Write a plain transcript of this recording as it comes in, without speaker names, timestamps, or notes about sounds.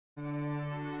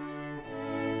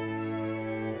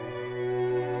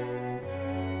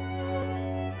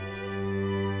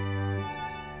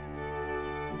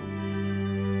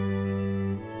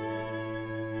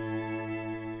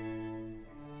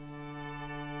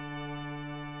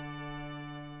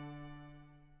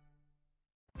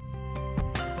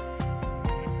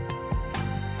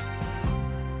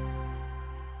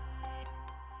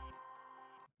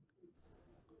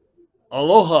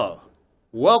Aloha.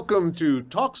 Welcome to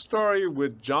Talk Story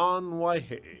with John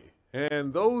Waihee.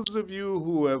 And those of you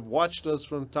who have watched us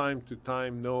from time to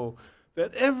time know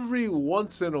that every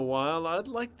once in a while I'd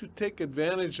like to take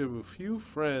advantage of a few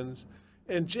friends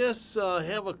and just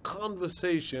have a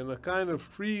conversation, a kind of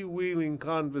freewheeling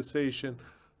conversation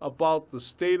about the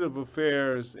state of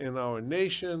affairs in our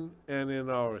nation and in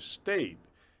our state.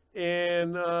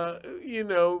 And I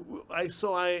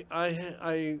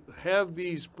have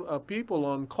these people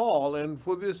on call, and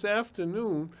for this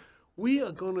afternoon, we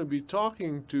are going to be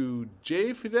talking to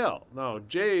Jay Fidell. Now,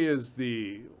 Jay is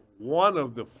the one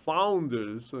of the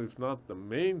founders, if not the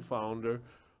main founder,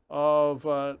 of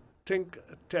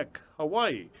ThinkTech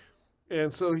Hawaii.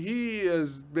 And so he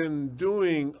has been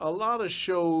doing a lot of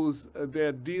shows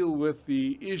that deal with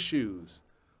the issues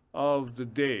of the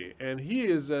day, and he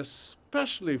is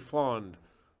especially fond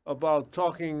about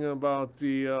talking about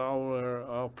the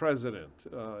our president.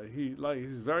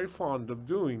 He's very fond of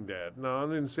doing that. Now I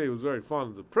didn't say he was very fond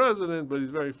of the president, but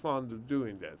he's very fond of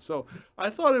doing that. So I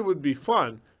thought it would be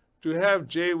fun to have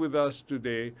Jay with us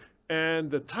today. And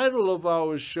the title of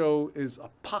our show is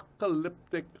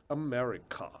Apocalyptic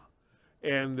Amerika.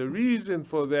 And the reason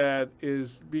for that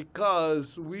is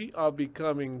because we are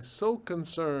becoming so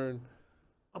concerned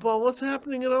about what's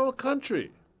happening in our country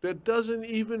that doesn't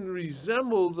even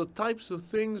resemble the types of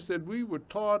things that we were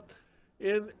taught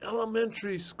in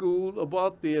elementary school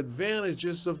about the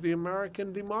advantages of the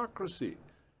American democracy.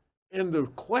 And the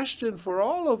question for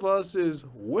all of us is,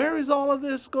 where is all of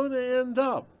this going to end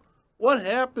up? What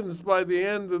happens by the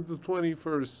end of the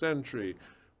 21st century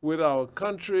with our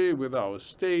country, with our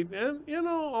state, and,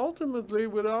 ultimately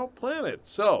with our planet?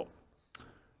 So,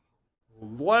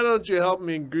 why don't you help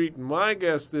me greet my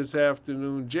guest this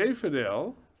afternoon, Jay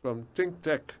Fidell from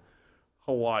ThinkTech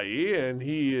Hawaii, and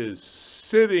he is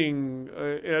sitting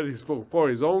for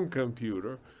his own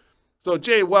computer. So,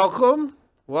 Jay, welcome.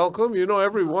 Welcome.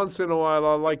 Every once in a while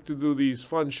I like to do these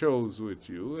fun shows with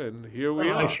you, and here we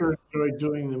I are. sure enjoy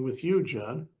doing them with you,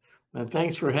 John. And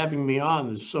thanks for having me on.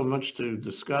 There's so much to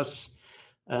discuss,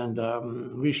 and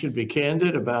we should be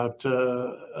candid about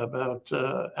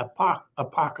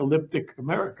apocalyptic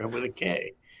America with a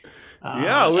K.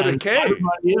 Yeah, with a And K.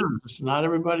 not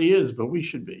everybody is, but we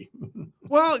should be.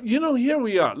 Well, here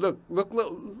we are.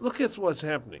 Look at what's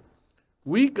happening.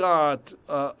 We got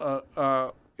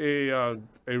a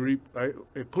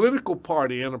political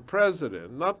party and a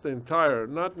president, not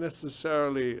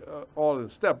necessarily all in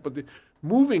step, but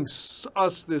moving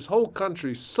this whole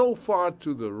country so far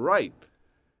to the right,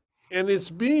 and it's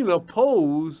being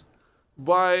opposed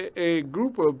by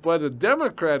by the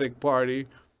Democratic Party,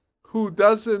 who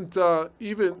doesn't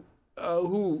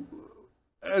who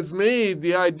has made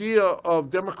the idea of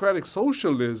democratic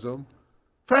socialism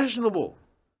fashionable.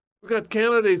 We've got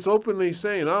candidates openly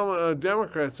saying, I'm a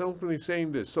Democrat, openly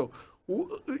saying this. So,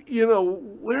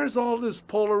 where's all this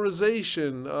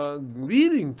polarization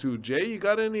leading to, Jay? You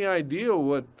got any idea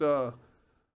what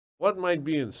might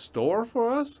be in store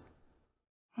for us?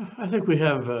 I think we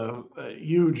have a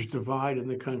huge divide in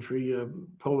the country,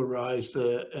 polarized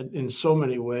in so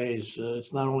many ways.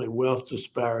 It's not only wealth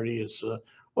disparity, it's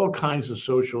all kinds of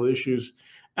social issues.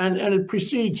 And it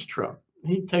precedes Trump.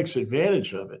 He takes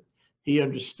advantage of it. He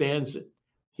understands it.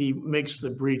 He makes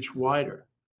the breach wider.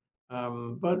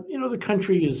 But, the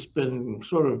country has been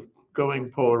sort of going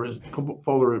polarized,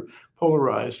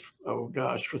 oh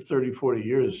gosh, for 30, 40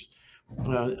 years.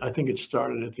 I think it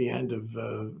started at the end of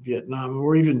Vietnam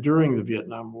or even during the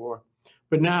Vietnam War.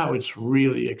 But now it's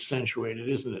really accentuated,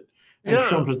 isn't it? And Yeah.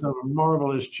 Trump has done a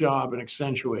marvelous job in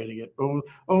accentuating it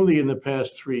only in the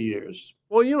past 3 years.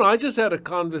 Well, I just had a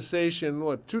conversation,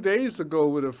 2 days ago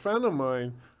with a friend of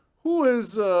mine who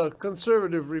is a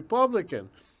conservative Republican,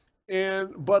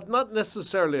 but not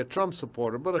necessarily a Trump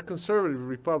supporter, but a conservative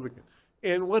Republican.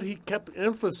 And what he kept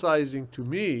emphasizing to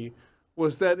me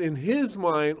was that in his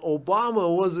mind, Obama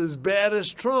was as bad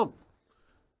as Trump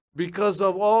because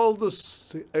of all the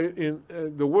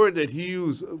word that he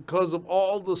used, because of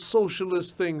all the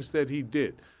socialist things that he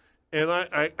did. And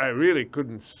I really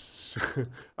couldn't,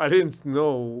 I didn't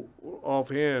know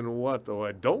offhand or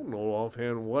I don't know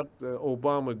offhand what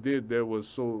Obama did that was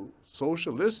so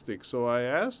socialistic. So I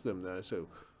asked him that. I said,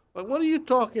 "Well, what are you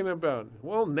talking about?"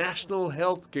 Well, national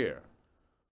health care.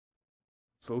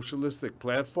 Socialistic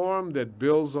platform that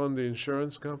builds on the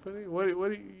insurance company? What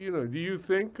do you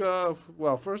think,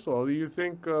 well, first of all, do you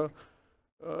think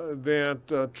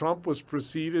that Trump was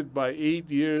preceded by 8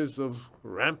 years of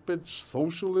rampant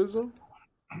socialism?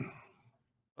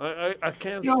 I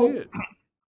can't You see know, it.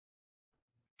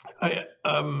 I,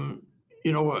 um,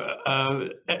 you know,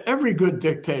 every good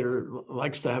dictator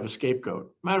likes to have a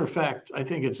scapegoat. Matter of fact, I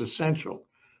think it's essential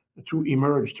to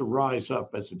emerge, to rise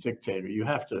up as a dictator. You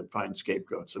have to find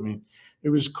scapegoats. I mean, it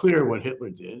was clear what Hitler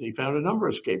did. He found a number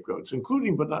of scapegoats,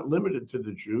 including but not limited to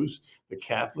the Jews, the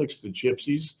Catholics, the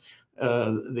Gypsies,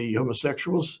 the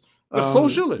homosexuals. The You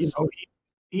socialists. know,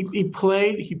 he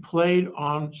played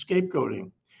on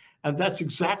scapegoating, and that's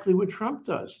exactly what Trump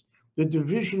does. The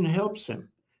division helps him.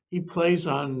 He plays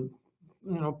on,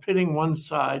 you know, pitting one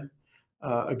side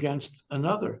against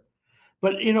another.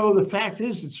 But you know, the fact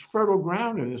is, it's fertile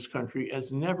ground in this country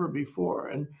as never before,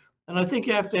 and I think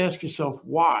you have to ask yourself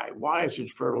why. Why is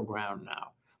it fertile ground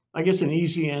now? I guess an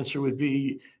easy answer would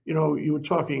be, you know, you were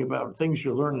talking about things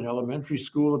you learn in elementary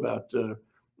school about,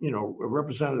 you know,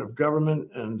 representative government,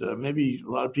 and maybe a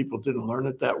lot of people didn't learn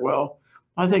it that well.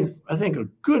 I think a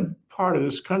good part of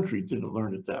this country didn't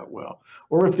learn it that well,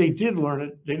 or if they did learn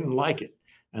it, they didn't like it,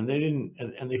 and they didn't,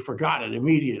 and they forgot it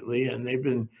immediately, and they've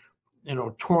been, you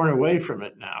know, torn away from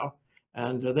it now,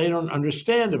 and they don't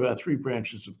understand about three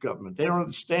branches of government. They don't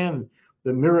understand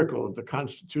the miracle of the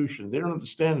Constitution. They don't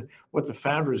understand what the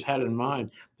founders had in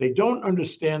mind. They don't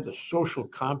understand the social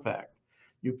compact.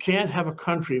 You can't have a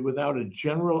country without a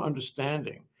general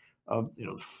understanding of, you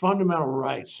know, fundamental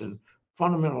rights and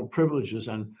fundamental privileges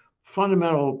and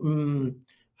fundamental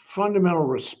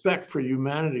respect for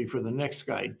humanity, for the next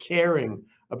guy, caring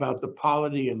about the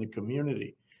polity and the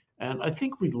community. And I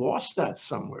think we lost that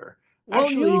somewhere. Well, you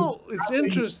Actually, know, it's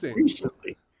interesting.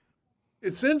 recently.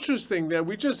 It's interesting that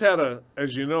we just had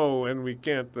as you know, and we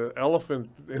can't, the elephant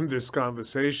in this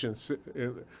conversation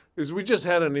is we just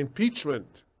had an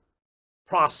impeachment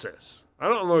process. I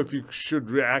don't know if you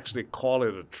should actually call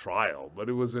it a trial, but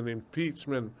it was an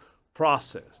impeachment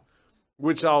process,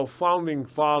 which our founding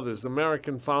fathers,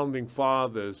 American founding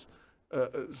fathers,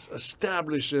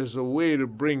 established as a way to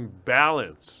bring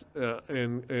balance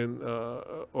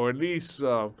or at least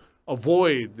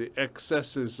avoid the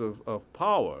excesses of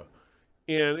power.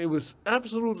 And it was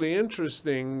absolutely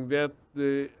interesting that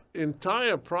the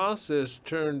entire process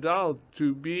turned out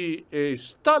to be a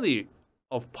study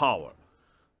of power.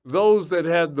 Those that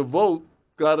had the vote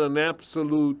got an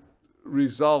absolute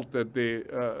result that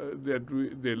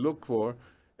they looked for,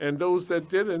 and those that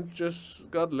didn't just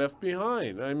got left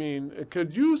behind. I mean,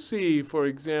 could you see, for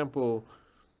example,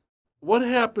 what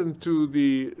happened to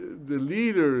the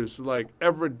leaders like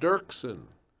Everett Dirksen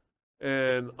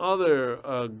and other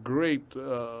great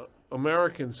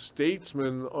American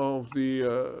statesmen of the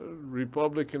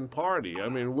Republican Party? I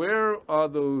mean, where are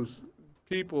those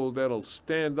people that'll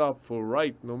stand up for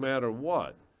right no matter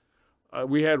what?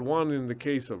 We had one in the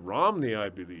case of Romney, I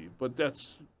believe, but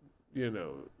that's, you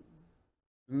know,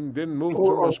 didn't move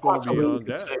too much more beyond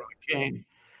that. McCain.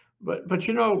 But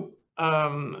you know,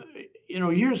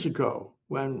 years ago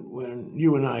when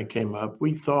you and I came up,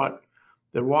 we thought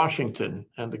that Washington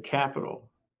and the Capitol,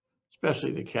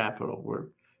 especially the Capitol,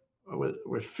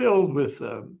 were filled with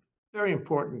very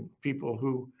important people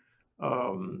who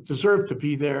deserved to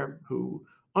be there, who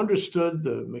understood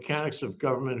the mechanics of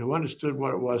government, who understood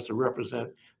what it was to represent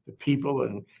the people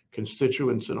and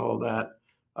constituents and all that,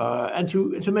 and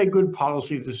to make good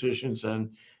policy decisions and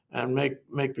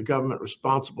make the government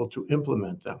responsible to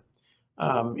implement them.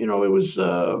 You know, it was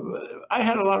I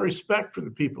had a lot of respect for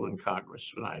the people in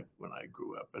Congress when I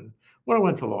grew up and when I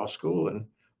went to law school and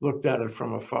looked at it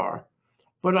from afar.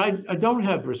 But I don't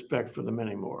have respect for them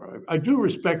anymore. I do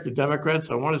respect the Democrats.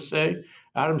 I want to say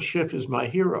Adam Schiff is my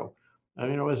hero.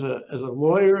 You know, as a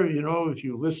lawyer, you know, if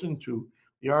you listen to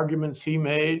the arguments he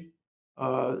made,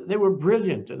 they were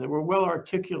brilliant and they were well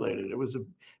articulated. It was a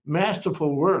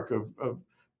masterful work of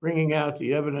bringing out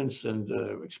the evidence and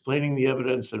explaining the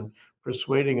evidence and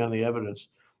persuading on the evidence.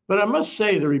 But I must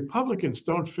say the Republicans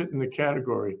don't fit in the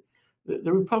category.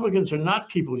 The Republicans are not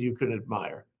people you can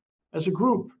admire as a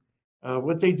group.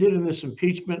 What they did in this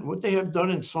impeachment, what they have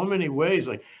done in so many ways,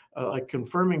 like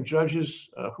confirming judges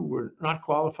who were not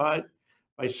qualified,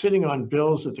 by sitting on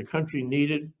bills that the country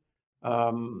needed,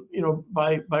 you know,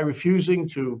 by refusing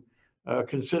to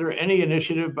consider any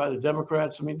initiative by the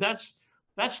Democrats. I mean,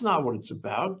 that's not what it's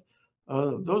about.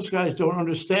 Those guys don't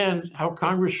understand how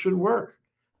Congress should work.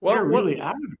 They're Well, really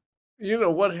out of it. you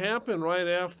know, what happened right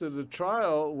after the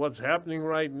trial, what's happening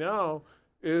right now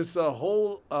is a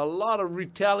lot of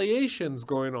retaliations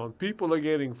going on. People are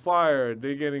getting fired,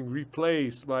 they're getting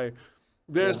replaced by,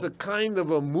 there's a kind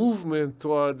of a movement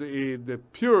toward the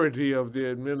purity of the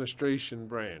administration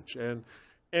branch.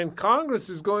 And Congress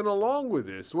is going along with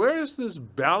this. Where is this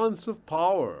balance of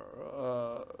power?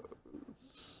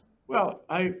 Well,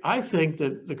 I think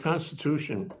that the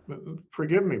Constitution,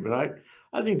 forgive me, but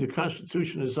I think the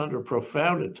Constitution is under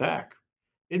profound attack.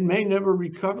 It may never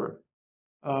recover.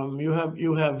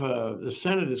 The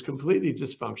Senate is completely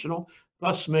dysfunctional,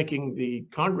 thus making the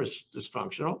Congress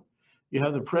dysfunctional. You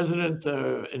have the president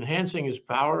enhancing his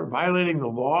power, violating the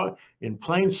law in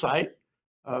plain sight.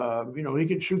 He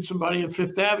could shoot somebody at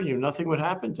Fifth Avenue, nothing would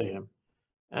happen to him.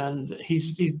 And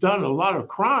he's done a lot of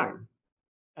crime,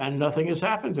 and nothing has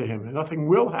happened to him, and nothing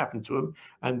will happen to him.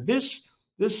 And this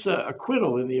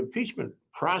acquittal in the impeachment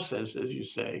process, as you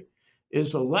say,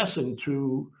 is a lesson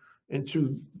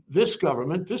into this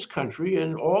government, this country,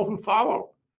 and all who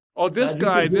follow. Oh, this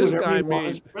guy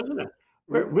made president.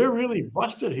 We're really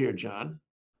busted here, John.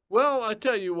 Well, I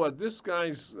tell you what, this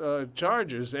guy's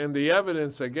charges and the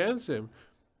evidence against him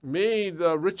made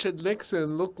Richard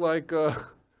Nixon look like a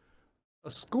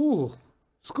school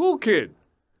kid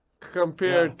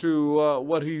compared to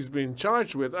what he's been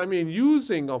charged with. I mean,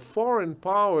 using a foreign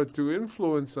power to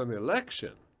influence an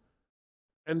election,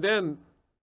 and then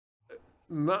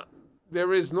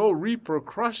there is no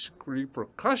repercussion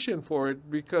for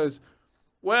it because,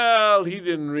 well, he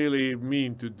didn't really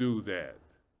mean to do that,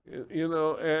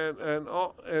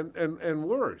 and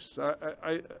worse.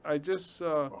 I just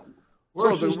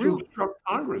worse is to obstruct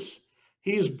Congress.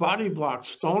 He has body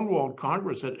blocked, stonewalled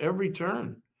Congress at every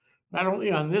turn, not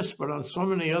only on this but on so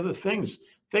many other things.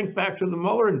 Think back to the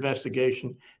Mueller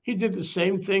investigation. He did the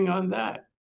same thing on that,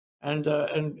 and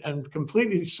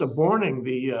completely suborning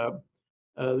the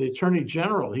Attorney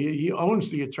General. He owns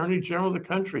the Attorney General of the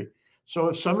country. So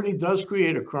if somebody does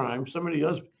create a crime, somebody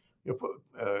does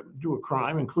do a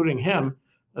crime, including him,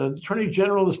 the Attorney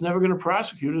General is never going to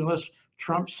prosecute unless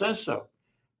Trump says so.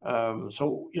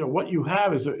 What you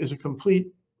have is a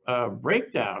complete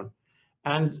breakdown,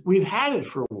 and we've had it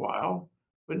for a while,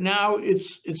 but now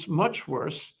it's much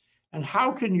worse. And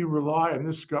how can you rely on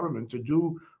this government to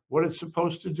do what it's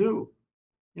supposed to do?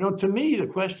 To me, the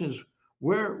question is,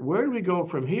 where do we go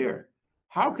from here?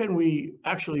 How can we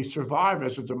actually survive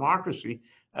as a democracy?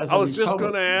 I was just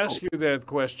going to ask you that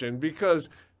question because,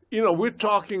 we're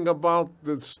talking about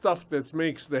the stuff that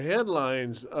makes the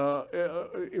headlines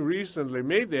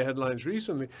made the headlines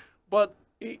recently, but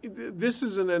this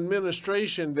is an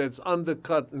administration that's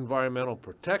undercut environmental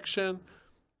protection,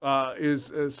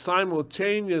 is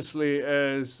simultaneously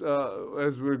as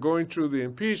we're going through the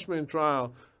impeachment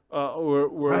trial,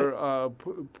 we're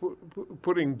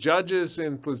putting judges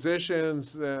in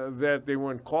positions that they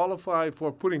weren't qualified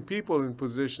for, putting people in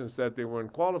positions that they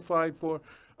weren't qualified for.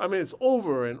 I mean, it's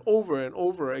over and over and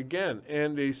over again.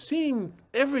 And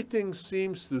everything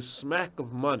seems to smack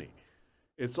of money.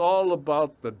 It's all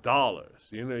about the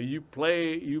dollars. You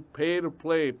pay to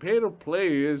play. Pay to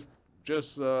play is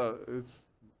just, it's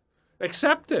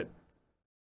accepted.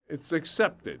 It's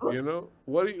accepted,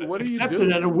 What do you do?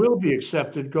 Accepted, and it will be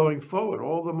accepted going forward,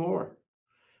 all the more.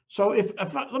 So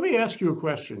let me ask you a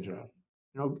question, John.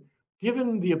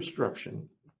 Given the obstruction,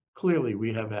 clearly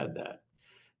we have had that.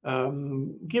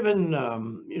 Given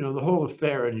the whole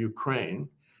affair in Ukraine,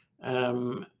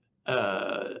 and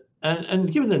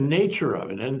given the nature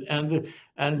of it,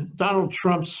 and Donald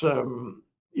Trump's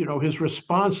his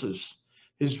responses,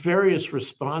 his various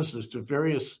responses to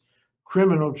various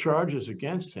criminal charges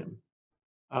against him,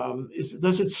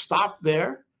 does it stop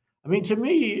there? I mean, to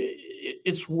me,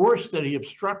 it's worse that he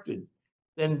obstructed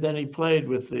than he played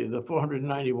with the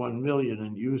 491 million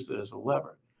and used it as a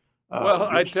lever. Well,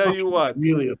 I tell you what,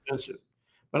 really offensive.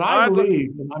 But I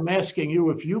believe, and I'm asking you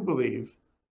if you believe,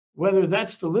 whether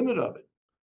that's the limit of it.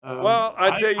 Well,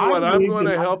 I tell you what, I'm going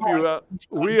to help you out.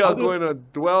 We are going to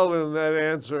dwell in that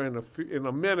answer in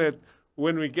a minute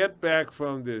when we get back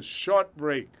from this short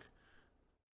break.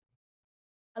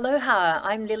 Aloha,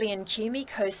 I'm Lillian Cumic,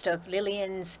 host of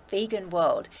Lillian's Vegan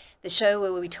World, the show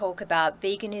where we talk about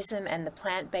veganism and the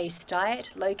plant-based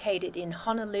diet, located in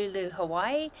Honolulu,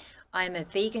 Hawaii. I'm a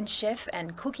vegan chef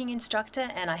and cooking instructor,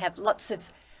 and I have lots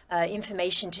of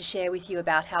information to share with you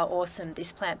about how awesome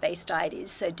this plant-based diet is.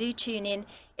 So do tune in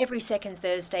every second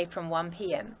Thursday from 1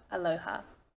 p.m. Aloha.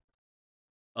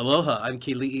 Aloha, I'm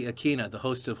Keli'i Akina, the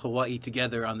host of Hawaii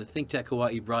Together on the ThinkTech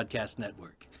Hawaii broadcast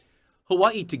network.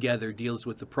 Hawaii Together deals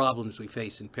with the problems we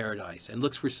face in paradise and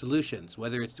looks for solutions,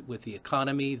 whether it's with the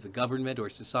economy, the government, or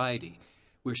society.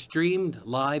 We're streamed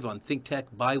live on ThinkTech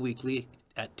bi-weekly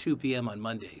at 2 p.m. on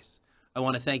Mondays. I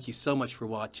want to thank you so much for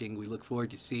watching. We look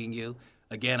forward to seeing you.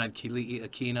 Again, I'm Keli'i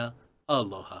Akina.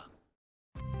 Aloha.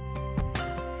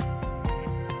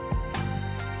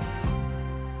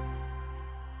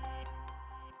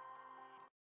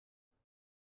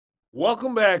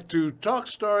 Welcome back to Talk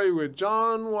Story with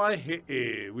John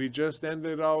Waihee. We just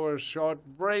ended our short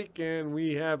break, and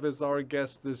we have as our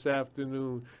guest this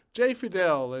afternoon Jay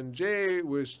Fidell, and Jay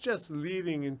was just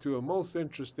leading into a most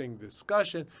interesting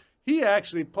discussion. He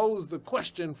actually posed the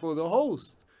question for the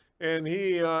host. And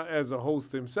he, as a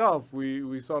host himself,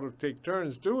 we sort of take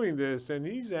turns doing this. And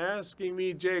he's asking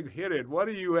me, Jay, hit it. What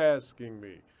are you asking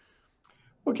me?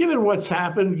 Well, given what's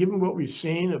happened, given what we've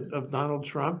seen of Donald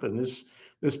Trump and this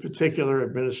particular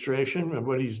administration and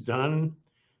what he's done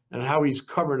and how he's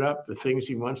covered up the things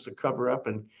he wants to cover up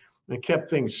and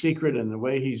kept things secret, and the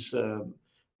way he's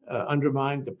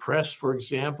undermined the press, for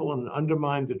example, and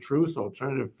undermined the truth,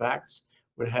 alternative facts,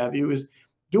 what have you,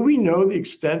 do we know the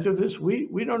extent of this?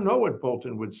 We don't know what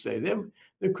Bolton would say.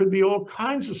 There could be all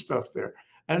kinds of stuff there.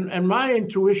 And my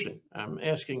intuition, I'm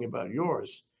asking about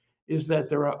yours, is that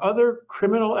there are other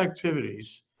criminal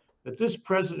activities that this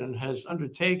president has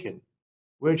undertaken,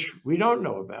 which we don't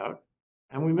know about,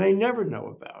 and we may never know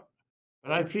about.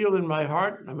 But I feel in my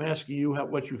heart, and I'm asking you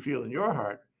what you feel in your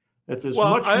heart, that there's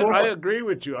much more. I agree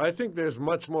with you. I think there's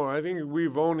much more. I think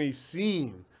we've only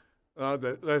seen,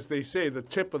 as they say, the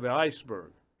tip of the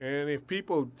iceberg. And if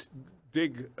people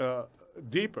dig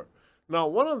deeper. Now,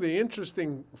 one of the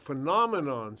interesting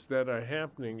phenomenons that are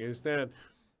happening is that,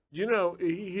 you know,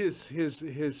 his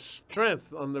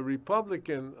strength on the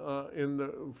Republican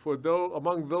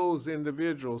among those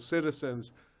individual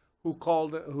citizens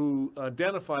who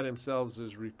identify themselves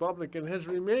as Republican has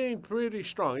remained pretty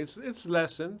strong. It's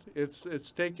lessened.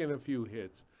 It's taken a few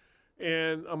hits.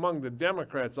 And among the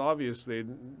Democrats, obviously,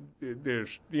 they're,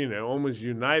 you know, almost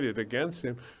united against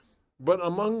him. But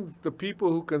among the people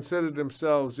who consider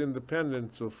themselves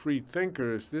independents or free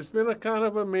thinkers, there's been a kind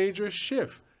of a major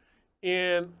shift.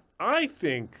 And I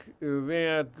think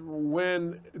that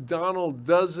when Donald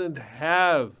doesn't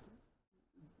have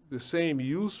the same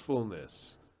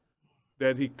usefulness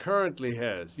that he currently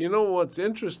has, you know, what's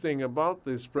interesting about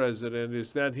this president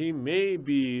is that he may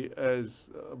be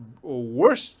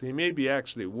he may be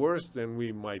actually worse than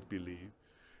we might believe,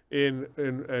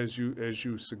 as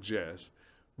you suggest.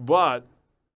 But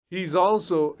he's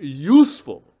also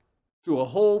useful to a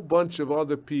whole bunch of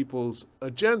other people's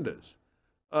agendas.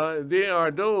 There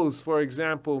are those, for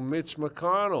example, Mitch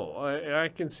McConnell. I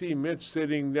can see Mitch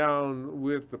sitting down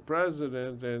with the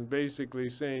president and basically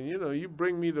saying, you know, you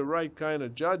bring me the right kind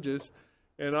of judges,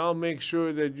 and I'll make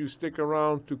sure that you stick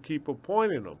around to keep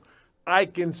appointing them. I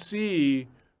can see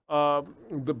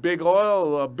the big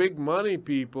oil, big money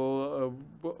people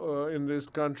in this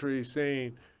country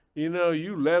saying, you know,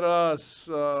 you let us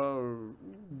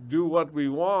do what we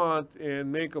want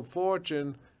and make a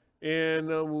fortune, and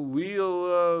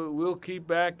we'll keep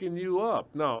backing you up.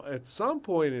 Now, at some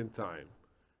point in time,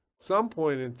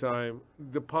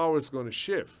 the power is going to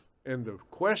shift, and the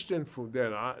question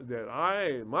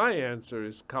my answer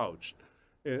is couched.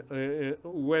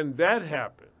 When that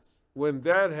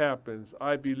happens,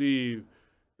 I believe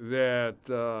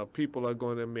that people are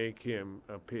going to make him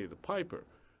pay the piper.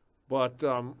 But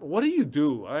what do you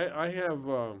do? I have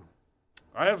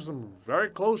some very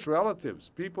close relatives,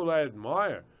 people I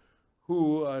admire,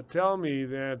 who tell me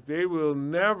that they will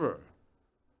never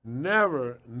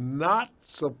not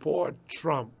support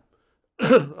Trump,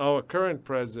 our current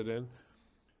president,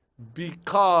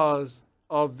 because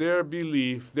of their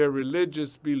belief, their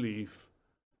religious belief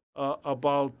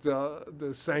about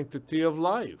the sanctity of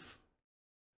life.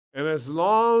 And as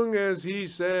long as he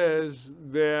says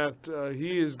that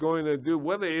he is going to do,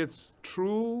 whether it's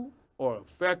true or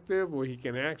effective or he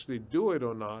can actually do it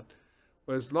or not,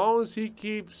 but as long as he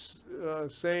keeps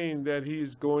saying that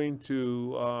he's going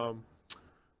to,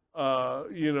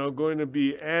 going to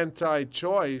be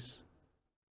anti-choice,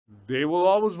 they will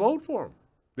always vote for him.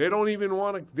 They don't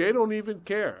even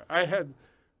care. I had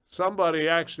somebody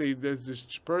actually,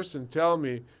 this person tell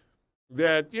me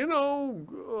that, you know,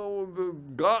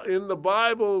 God, in the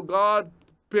Bible, God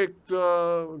picked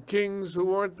kings who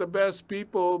weren't the best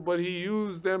people, but he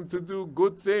used them to do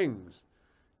good things.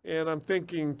 And I'm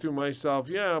thinking to myself,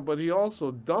 yeah, but he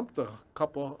also dumped a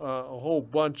whole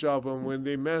bunch of them when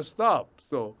they messed up.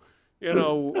 So, you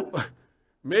know,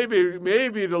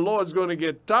 maybe the Lord's going to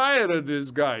get tired of this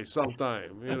guy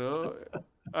sometime, you know.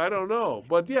 I don't know.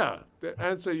 But yeah, to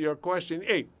answer your question,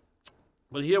 hey,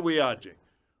 but here we are, Jay.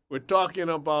 We're talking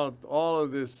about all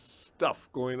of this stuff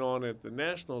going on at the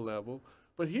national level,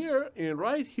 but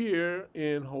right here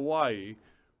in Hawaii,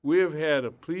 we have had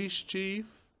a police chief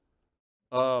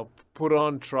put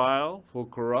on trial for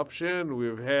corruption.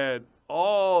 We've had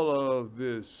all of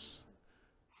this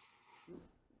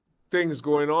things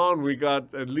going on. We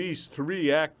got at least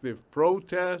 3 active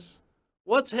protests.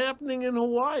 What's happening in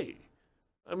Hawaii?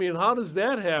 I mean, how does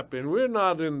that happen? We're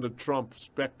not in the Trump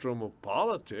spectrum of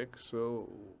politics, so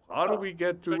how do we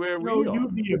get to But, where we are?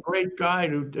 you'd be a great guy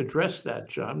to address that,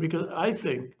 John, because I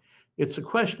think it's a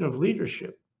question of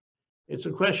leadership. It's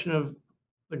a question of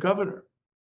the governor,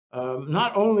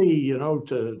 not only,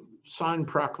 to sign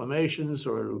proclamations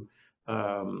or,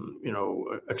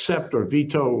 accept or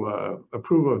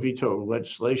approve or veto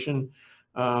legislation,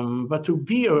 but to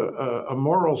be a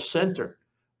moral center,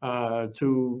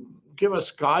 to give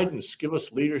us guidance, give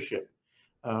us leadership,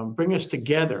 bring us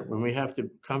together when we have to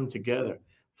come together,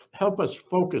 help us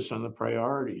focus on the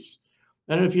priorities.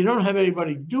 And if you don't have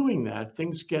anybody doing that,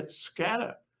 things get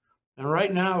scattered. And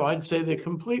right now, I'd say they're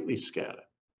completely scattered.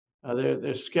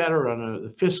 They're scattered on the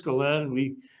fiscal end.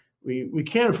 We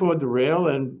can't afford the rail,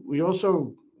 and we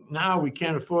also now we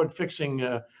can't afford fixing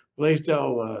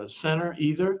Blaisdell Center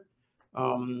either.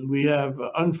 We have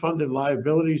unfunded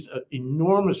liabilities,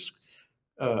 enormous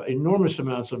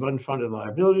amounts of unfunded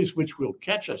liabilities, which will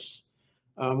catch us.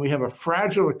 We have a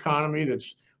fragile economy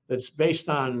that's based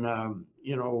on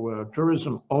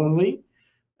tourism only,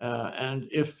 and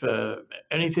if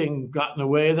anything got in the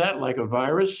way of that, like a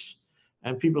virus,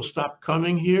 and people stopped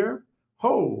coming here,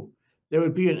 there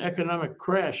would be an economic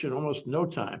crash in almost no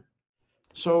time.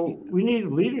 So we need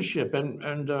leadership,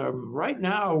 and right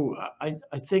now, I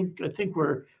think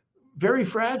we're very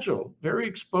fragile, very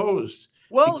exposed.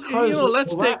 Well, Because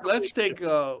let's take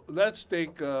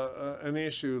an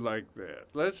issue like that.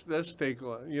 Let's take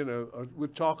we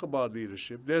talk about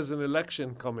leadership. There's an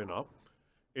election coming up.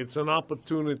 It's an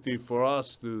opportunity for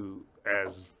us to,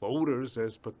 as voters,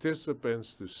 as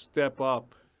participants, to step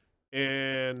up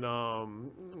and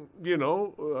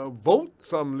vote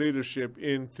some leadership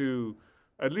into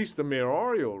at least the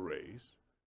mayoral race.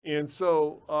 And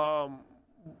so,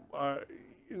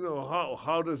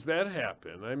 how does that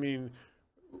happen? I mean,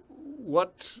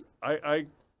 I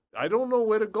don't know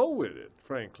where to go with it,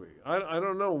 frankly. I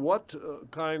don't know what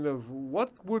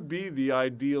would be the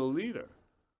ideal leader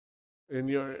in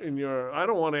your. I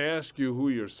don't want to ask you who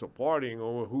you're supporting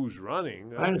or who's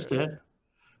running. I understand.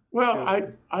 Well,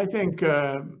 I think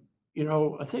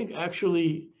I think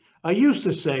actually I used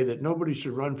to say that nobody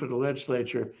should run for the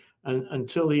legislature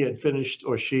until he had finished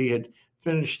or she had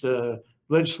finished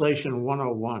legislation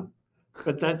 101.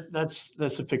 But that's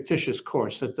a fictitious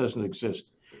course that doesn't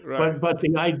exist. Right. But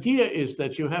the idea is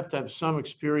that you have to have some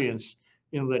experience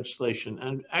in legislation.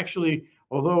 And actually,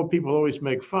 although people always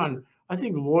make fun, I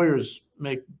think lawyers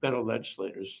make better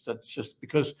legislators. That's just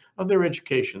because of their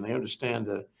education. They understand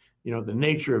the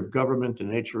nature of government, the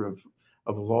nature of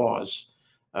laws.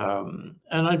 And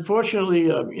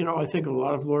unfortunately, I think a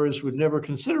lot of lawyers would never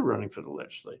consider running for the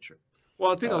legislature.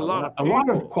 Well, I think a lot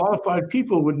of qualified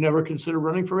people would never consider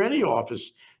running for any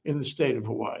office in the state of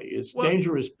Hawaii. It's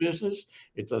dangerous business.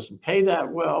 It doesn't pay that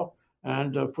well,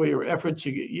 and for your efforts,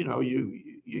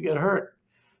 you get hurt.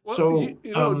 Well, so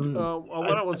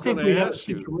what I was going to ask you, we have a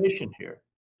situation here.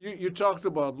 You talked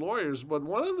about lawyers, but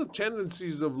one of the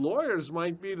tendencies of lawyers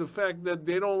might be the fact that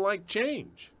they don't like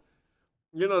change.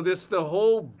 This the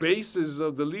whole basis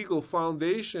of the legal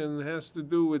foundation has to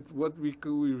do with what we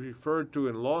refer to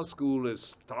in law school as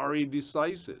stare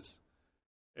decisis.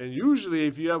 And usually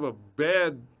if you have a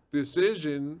bad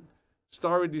decision,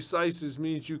 stare decisis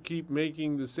means you keep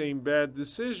making the same bad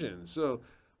decision. So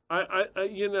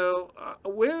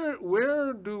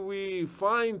where do we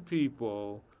find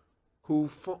people who,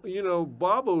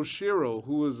 Bob Oshiro,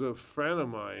 who was a friend of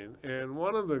mine and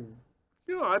one of the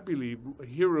I believe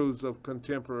heroes of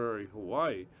contemporary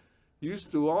Hawaii,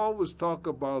 used to always talk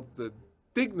about the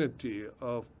dignity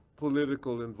of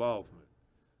political involvement,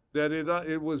 that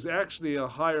it was actually a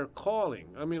higher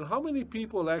calling. I mean, how many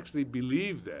people actually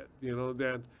believe that,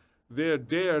 that they're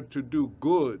there to do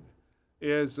good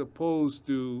as opposed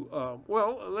to,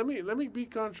 let me be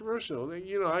controversial.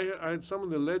 I had some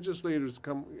of the legislators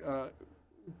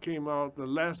came out the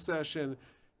last session.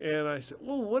 And I said,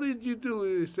 well, what did you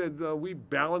do? They said, we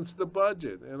balanced the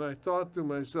budget. And I thought to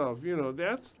myself,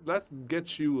 that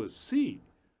gets you a C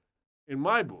in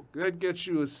my book. That gets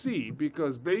you a C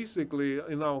because basically,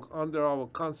 under our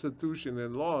Constitution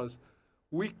and laws,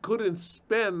 we couldn't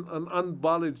spend an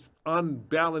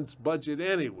unbalanced budget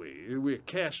anyway. We're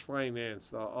cash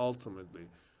financed ultimately.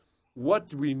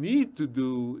 What we need to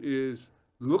do is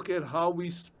look at how we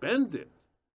spend it.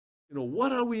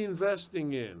 What are we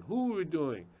investing in? Who are we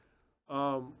doing?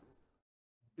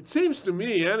 It seems to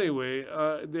me, anyway,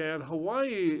 that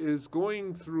Hawaii is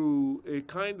going through a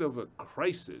kind of a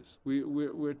crisis.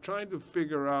 We're trying to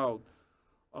figure out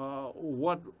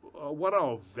what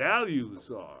our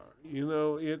values are. We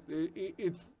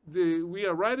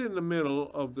are right in the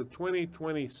middle of the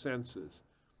 2020 census.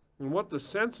 And what the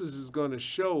census is going to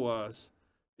show us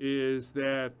is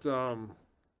that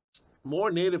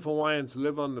more Native Hawaiians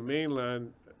live on the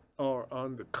mainland, or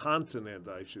on the continent,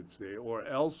 I should say, or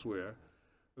elsewhere,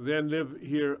 than live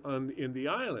here in the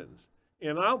islands.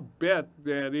 And I'll bet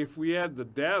that if we had the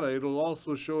data, it'll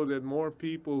also show that more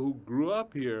people who grew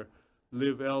up here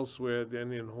live elsewhere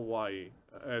than in Hawaii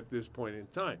at this point in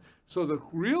time. So the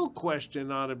real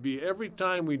question ought to be, every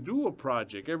time we do a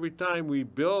project, every time we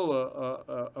build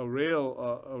a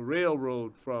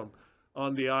railroad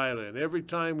on the island, every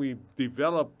time we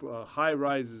develop high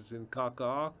rises in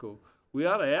Kaka'ako, we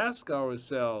ought to ask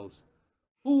ourselves,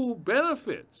 who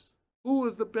benefits? Who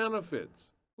is the benefits?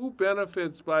 Who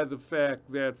benefits by the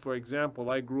fact that, for example,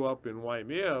 I grew up in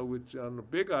Waimea, which on the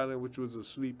Big Island, which was a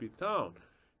sleepy town.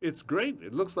 It's great.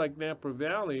 It looks like Napa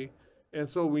Valley. And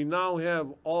so we now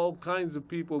have all kinds of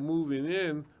people moving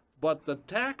in, but the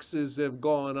taxes have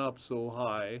gone up so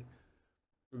high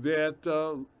that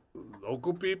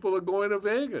local people are going to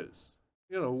Vegas.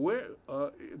 You know, where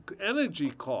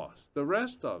energy costs, the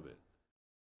rest of it.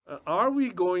 Are we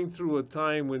going through a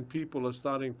time when people are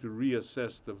starting to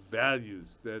reassess the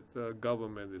values that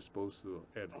government is supposed to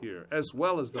adhere, as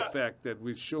well as the fact that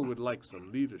we sure would like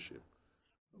some leadership?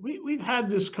 We've had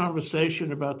this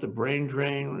conversation about the brain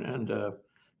drain and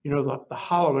you know, the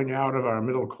hollowing out of our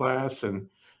middle class and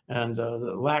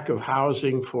the lack of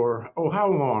housing for, oh, how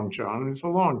long, John? It's a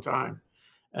long time.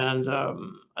 And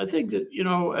I think that, you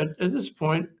know, at this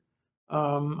point,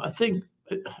 I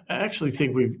actually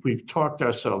think we've talked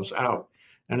ourselves out,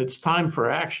 and it's time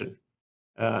for action.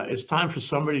 It's time for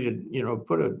somebody to, you know,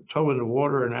 put a toe in the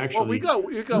water and actually. Well,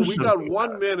 we got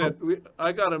 1 minute.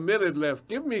 I got a minute left.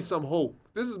 Give me some hope.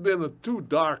 This has been a too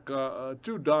dark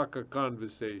a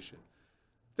conversation.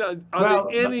 Are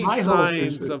there any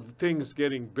signs of things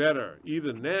getting better,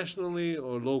 either nationally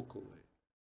or locally?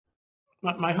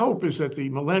 My hope is that the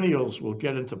millennials will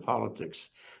get into politics,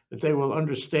 that they will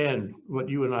understand what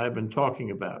you and I have been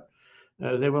talking about.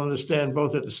 They will understand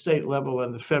both at the state level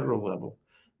and the federal level.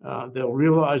 They'll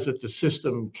realize that the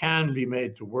system can be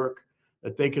made to work,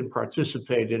 that they can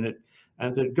participate in it,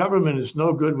 and that government is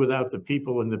no good without the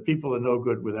people, and the people are no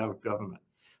good without government.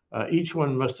 Each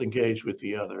one must engage with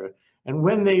the other. And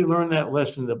when they learn that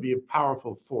lesson, they'll be a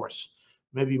powerful force,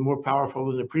 maybe more powerful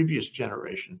than the previous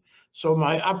generation. So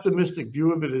my optimistic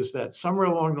view of it is that somewhere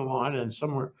along the line, and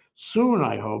somewhere soon,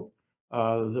 I hope,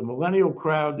 the millennial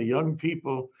crowd, the young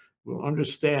people, will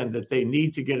understand that they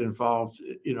need to get involved,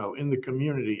 you know, in the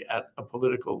community at a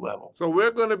political level. So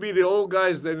we're going to be the old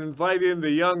guys that invite in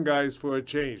the young guys for a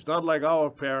change, not like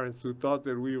our parents who thought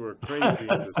that we were crazy in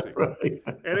the 60s. Right.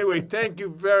 Anyway, thank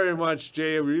you very much,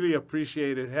 Jay. I really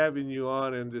appreciated having you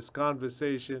on in this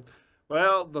conversation.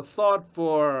 Well, the thought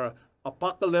for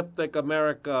Apocalyptic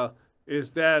Amerika is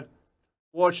that,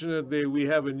 fortunately, we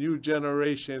have a new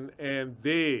generation, and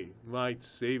they might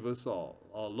save us all.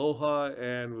 Aloha,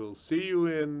 and we'll see you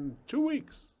in 2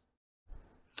 weeks.